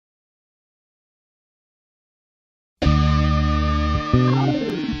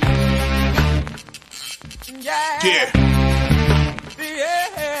Yeah.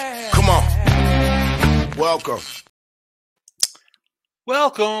 Come on.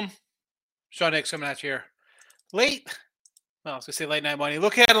 Welcome. Sean Hicks coming at you here. Late. Well, I was going to say late night money.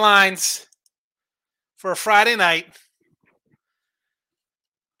 Look at headlines for a Friday night.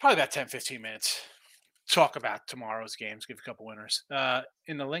 Probably about 10, 15 minutes. Talk about tomorrow's games. Give a couple winners.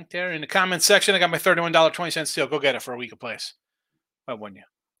 In the link there, in the comments section, I got my $31.20 deal. Go get it for a week of plays. Why wouldn't you?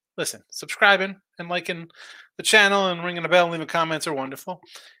 Listen, subscribing and liking the channel and ringing the bell and leaving comments are wonderful.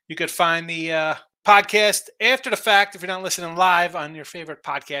 You could find the podcast after the fact if you're not listening live on your favorite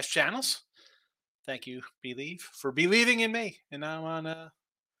podcast channels. Thank you, Believe, for believing in me. And I'm on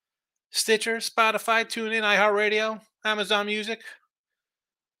Stitcher, Spotify, TuneIn, iHeartRadio, Amazon Music.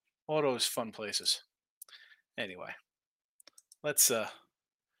 All those fun places. Anyway, let's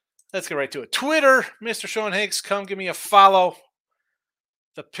get right to it. Twitter, Mr. Sean Higgs, come give me a follow.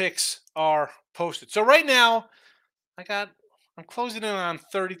 The picks are posted. So right now, I'm closing in on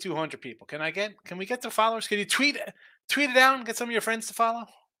 3,200 people. Can we get the followers? Can you tweet it out and get some of your friends to follow?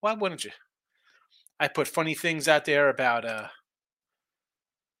 Why wouldn't you? I put funny things out there about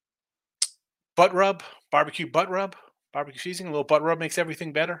butt rub, barbecue seasoning. A little butt rub makes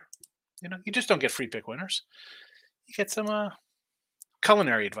everything better. You know, you just don't get free pick winners. You get some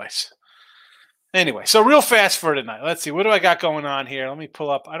culinary advice. Anyway, so real fast for tonight. Let's see. What do I got going on here? Let me pull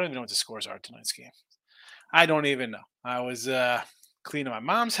up. I don't even know what the scores are tonight's game. I don't even know. I was cleaning my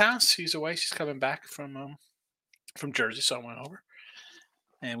mom's house. She's away. She's coming back from Jersey, so I went over.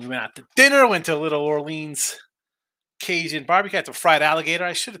 And we went out to dinner. Went to Little Orleans Cajun barbecue. Had the fried alligator.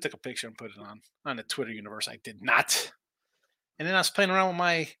 I should have took a picture and put it on the Twitter universe. I did not. And then I was playing around with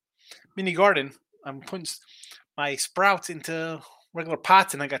my mini garden. I'm putting my sprouts into regular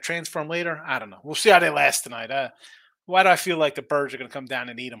pots, and I got transferred later. I don't know. We'll see how they last tonight. Why do I feel like the birds are going to come down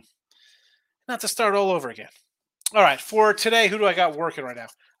and eat them? Not to start all over again. All right, for today, who do I got working right now?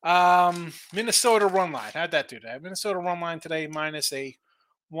 Minnesota run line. How'd that do today? Minnesota run line today minus a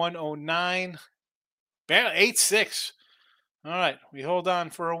 109. 8-6. All right, we hold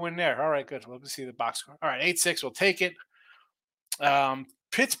on for a win there. All right, good. Let me see the box score. All right, 8-6. We'll take it.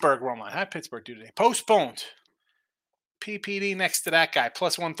 Pittsburgh run line. How'd Pittsburgh do today? Postponed. PPD next to that guy,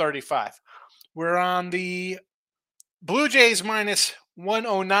 plus 135. We're on the Blue Jays minus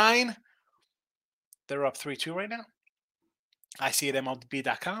 109. They're up 3-2 right now. I see it at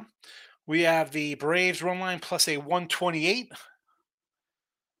MLB.com. We have the Braves run line plus a 128.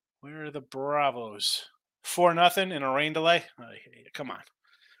 Where are the Bravos? 4-0 in a rain delay. Come on.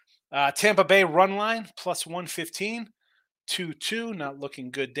 Tampa Bay run line plus 115. 2-2. Not looking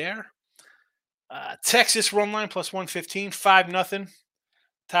good there. Texas run line plus 115, 5-0,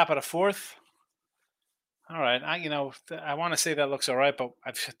 top of the fourth. All right, I want to say that looks all right, but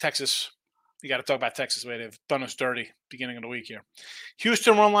Texas, you got to talk about Texas. They've done us dirty beginning of the week here.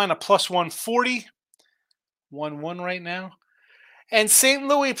 Houston run line a plus 140, 1-1 right now, and St.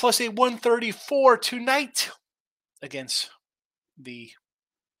 Louis plus a 134 tonight against the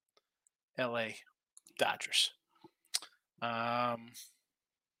LA Dodgers.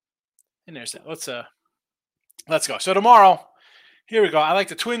 And there's that. Let's go. So tomorrow, here we go. I like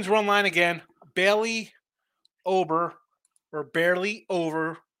the Twins run line again. Barely over.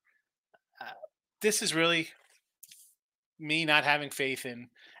 This is really me not having faith in.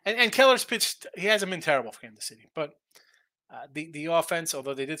 And Keller's pitched. He hasn't been terrible for Kansas City, but the offense,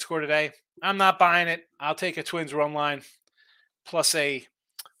 although they did score today, I'm not buying it. I'll take a Twins run line plus a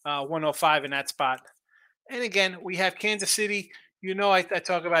 105 in that spot. And again, we have Kansas City. You know, I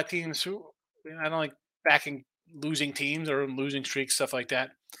talk about teams who I don't like backing losing teams or losing streaks, stuff like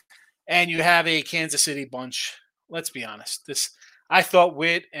that. And you have a Kansas City bunch. Let's be honest. I thought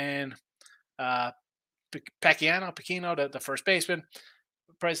Witt and Pacquiao, the first baseman,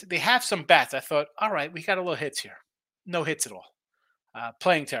 they have some bats. I thought, all right, we got a little hits here. No hits at all.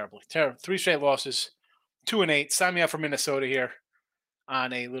 Playing terribly. 3 straight losses, 2-8. Sign me up for Minnesota here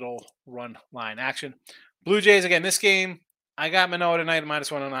on a little run line action. Blue Jays, again, this game, I got Manoah tonight at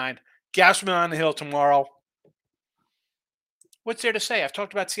minus 109. Gausman on the hill tomorrow. What's there to say? I've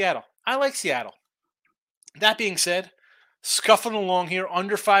talked about Seattle. I like Seattle. That being said, scuffling along here,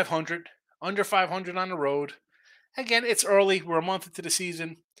 under 500 on the road. Again, it's early. We're a month into the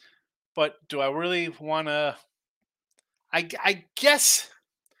season. But do I really want to? I guess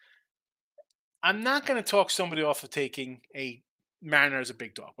I'm not going to talk somebody off of taking a Mariner as a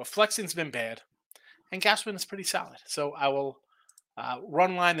big dog. But Flexen's been bad. And Gausman is pretty solid. So I will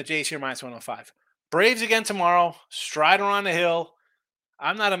run line the Jays here minus 105. Braves again tomorrow. Strider on the hill.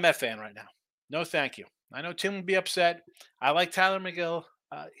 I'm not a Met fan right now. No, thank you. I know Tim will be upset. I like Tyler McGill.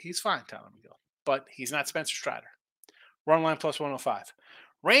 He's fine, Tyler McGill. but he's not Spencer Strider. Run line plus 105.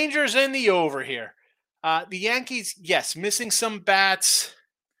 Rangers in the over here. The Yankees, yes, missing some bats.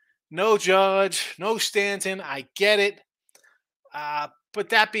 No Judge, no Stanton. I get it. But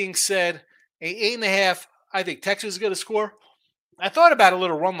that being said, a 8.5. I think Texas is going to score. I thought about a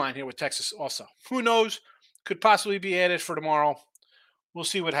little run line here with Texas also. Who knows? Could possibly be added for tomorrow. We'll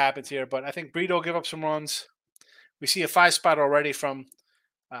see what happens here. But I think Brito will give up some runs. We see a 5 spot already from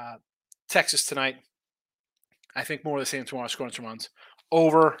Texas tonight. I think more of the same tomorrow, scoring some runs.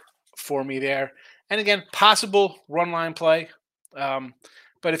 Over for me there. And again, possible run line play.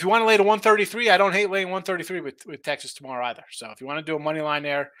 But if you want to lay to 133, I don't hate laying 133 with Texas tomorrow either. So if you want to do a money line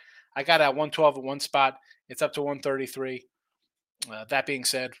there, I got at 112 at one spot. It's up to 133. That being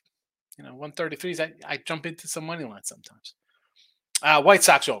said, 133 is I jump into some money lines sometimes. White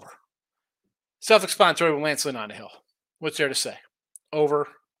Sox over. Self-explanatory with Lance Lynn on the hill. What's there to say? Over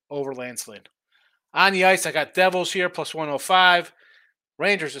Lance Lynn. On the ice, I got Devils here plus 105.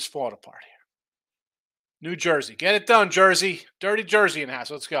 Rangers just falling apart here. New Jersey. Get it done, Jersey. Dirty Jersey in the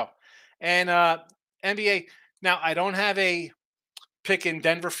house. Let's go. And NBA. Now, I don't have a pick in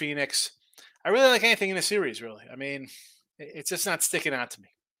Denver, Phoenix. I really like anything in the series, really. I mean, it's just not sticking out to me.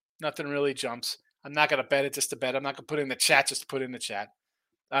 Nothing really jumps. I'm not going to bet it just to bet. I'm not going to put it in the chat just to put it in the chat.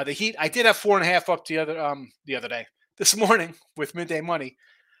 The Heat, I did have 4.5 up the other day. This morning with midday money.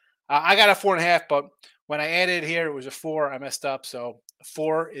 I got a 4.5, but when I added it here, it was a 4. I messed up. So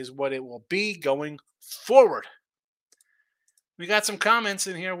 4 is what it will be going forward. We got some comments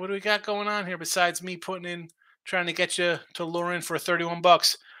in here. What do we got going on here besides me trying to get you to lure in for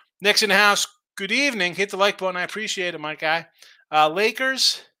 $31? Nick's in the house. Good evening. Hit the like button. I appreciate it, my guy.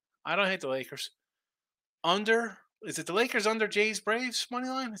 Lakers. I don't hate the Lakers. Under. Is it the Lakers under Jays Braves money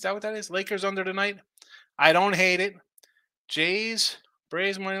line? Is that what that is? Lakers under tonight. I don't hate it. Jays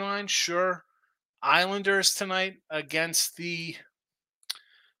Braves money line. Sure. Islanders tonight against the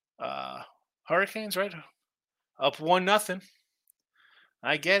Hurricanes, right? Up 1-0.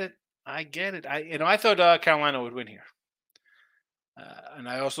 I get it. I thought Carolina would win here. And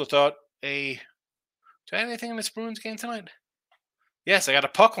I also thought do I have anything in this Bruins game tonight? Yes, I got a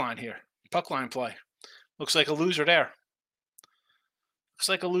puck line here. Puck line play. Looks like a loser there. Looks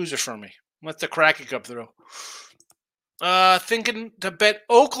like a loser for me. Let the Kraken come through. Thinking to bet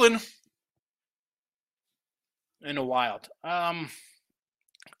Oakland in the Wild. I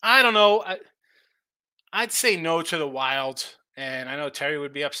don't know. I'd say no to the Wild, and I know Terry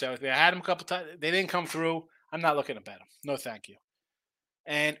would be upset with me. I had him a couple times. They didn't come through. I'm not looking to bet them. No, thank you.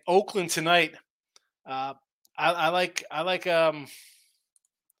 And Oakland tonight. I like.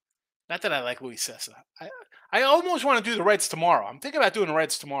 Not that I like Luis Cessa. I almost want to do the Reds tomorrow. I'm thinking about doing the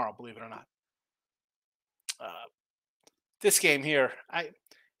Reds tomorrow, believe it or not. This game here,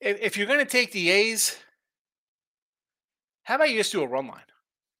 if you're going to take the A's, how about you just do a run line?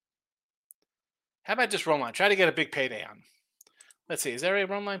 How about just run line? Try to get a big payday on. Let's see. Is there a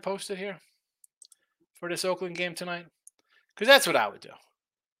run line posted here for this Oakland game tonight? Because that's what I would do.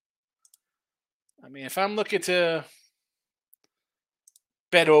 I mean, if I'm looking to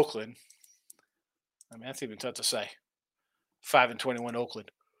bet Oakland, I mean, that's even tough to say. 5-21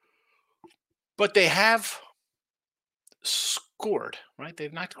 Oakland. But they have scored, right?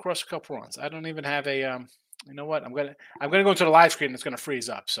 They've knocked across a couple runs. I don't even have a you know what? I'm gonna go into the live screen. It's gonna freeze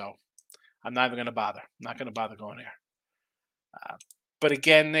up, so I'm not even gonna bother. I'm not gonna bother going there. But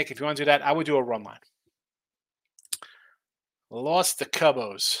again, Nick, if you want to do that, I would do a run line. Lost the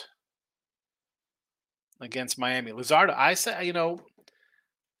Cubos against Miami. Luzardo, I say,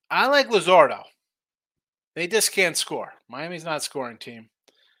 I like Luzardo. They just can't score. Miami's not a scoring team.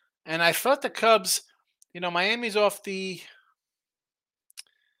 And I thought the Cubs, Miami's off the.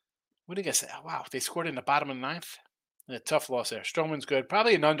 What did I say? Wow, they scored in the bottom of the ninth. A tough loss there. Stroman's good.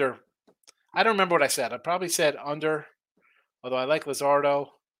 Probably an under. I don't remember what I said. I probably said under, although I like Luzardo.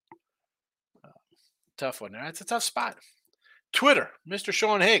 Tough one there. It's a tough spot. Twitter, Mr.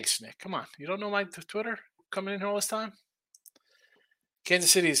 Sean Higgs. Nick, come on. You don't know my Twitter coming in here all this time?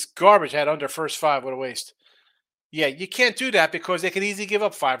 Kansas City's garbage had under first 5. What a waste. Yeah, you can't do that because they could easily give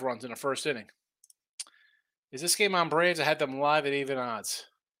up 5 runs in the first inning. Is this game on Braves? I had them live at even odds.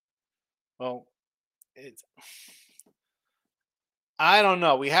 Well, I don't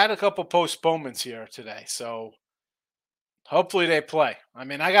know. We had a couple postponements here today, so hopefully they play. I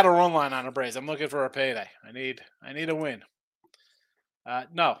mean, I got a run line on the Braves. I'm looking for a payday. I need a win.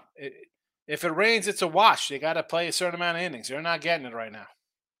 No, if it rains, it's a wash. They got to play a certain amount of innings. They're not getting it right now.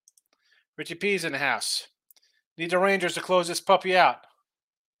 Richie P's in the house. Need the Rangers to close this puppy out.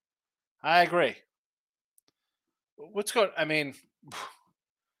 I agree. I mean,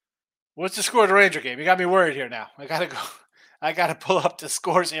 What's the score of the Ranger game? You got me worried here now. I gotta go. I gotta pull up the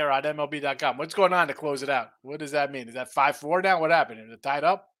scores here on MLB.com. What's going on to close it out? What does that mean? Is that 5-4 now? What happened? Is it tied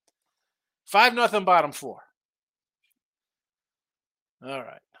up? 5-0 bottom four. All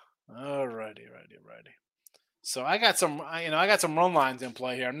right. Righty. So I got some run lines in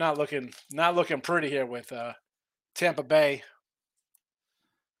play here. I'm not looking pretty here with Tampa Bay.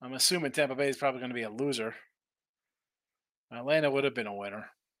 I'm assuming Tampa Bay is probably going to be a loser. Atlanta would have been a winner.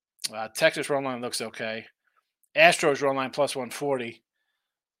 Texas run line looks okay. Astros run line plus 140.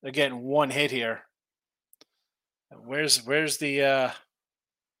 They're getting one hit here. Where's this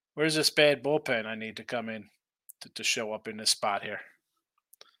bad bullpen I need to come in to show up in this spot here?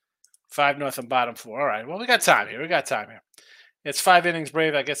 5-0 bottom four. All right. Well, we got time here. It's 5 innings,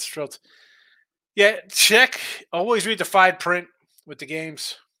 Brave. I guess thrilled. Yeah, check. Always read the fine print with the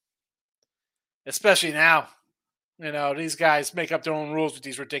games, especially now. These guys make up their own rules with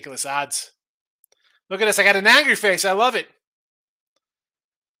these ridiculous odds. Look at this. I got an angry face. I love it.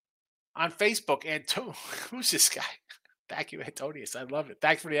 On Facebook. Who's this guy? Thank you, Antonius. I love it.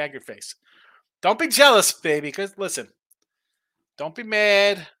 Thanks for the angry face. Don't be jealous, baby, because listen, don't be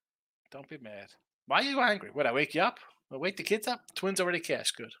mad. Why are you angry? What, I wake you up? I wake the kids up? Twins already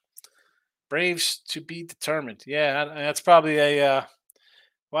cashed. Good. Braves to be determined. Yeah, that's probably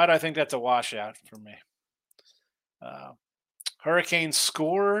why do I think that's a washout for me? Hurricane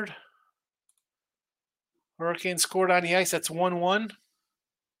scored on the ice. That's 1-1.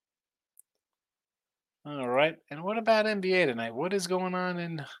 All right. And what about NBA tonight? What is going on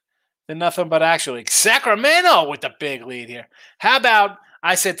in the nothing but actually Sacramento with the big lead here? How about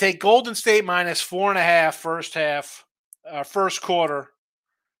I said take Golden State minus 4.5 first quarter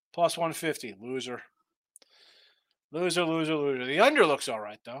plus 150. Loser. The under looks all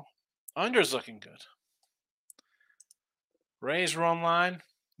right though. Under's looking good. Rays run line.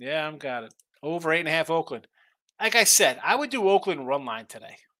 Yeah, I'm got it. Over 8.5 Oakland. Like I said, I would do Oakland run line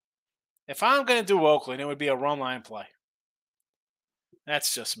today. If I'm going to do Oakland, it would be a run line play.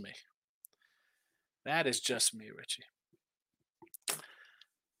 That's just me. That is just me, Richie.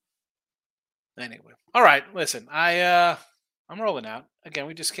 Anyway. All right, listen. I'm rolling out. Again,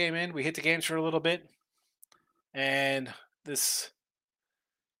 we just came in. We hit the games for a little bit. And this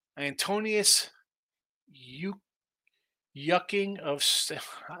Antonius yucking of...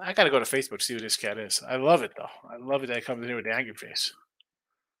 I got to go to Facebook to see who this cat is. I love it, though. I love it that he comes in here with the angry face.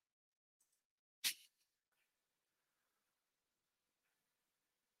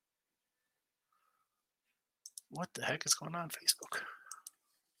 What the heck is going on Facebook?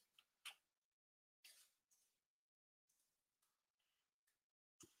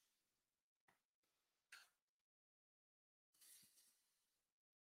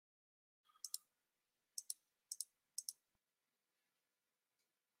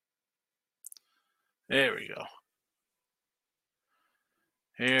 There we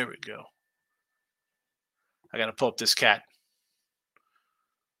go. I got to pull up this cat.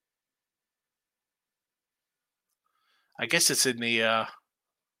 I guess it's in the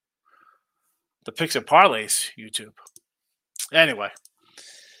picks and parlays YouTube. Anyway,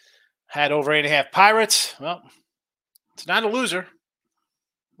 had over 8.5 Pirates. Well, it's not a loser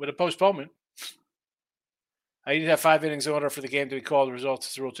with a postponement. I need to have 5 innings in order for the game to be called. The results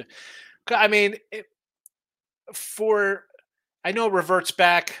is the rule. I mean, I know it reverts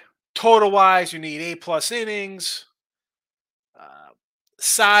back. Total wise, you need 8+ innings.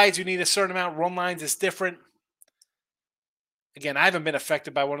 Sides, you need a certain amount. Run lines is different. Again, I haven't been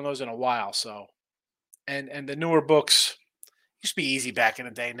affected by one of those in a while, so and the newer books used to be easy back in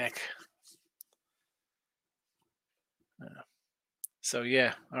the day, Nick. So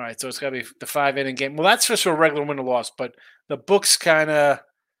yeah, all right. So it's got to be the 5-inning game. Well, that's just for a regular win or loss, but the books kind of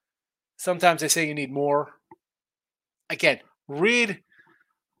sometimes they say you need more. Again, read.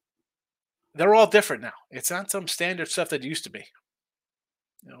 They're all different now. It's not some standard stuff that used to be.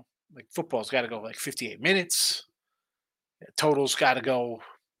 Like football's got to go like 58 minutes. Total's got to go,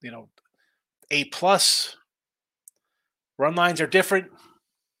 8+. Run lines are different.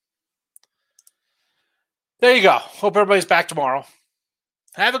 There you go. Hope everybody's back tomorrow.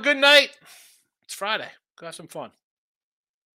 Have a good night. It's Friday. Go have some fun.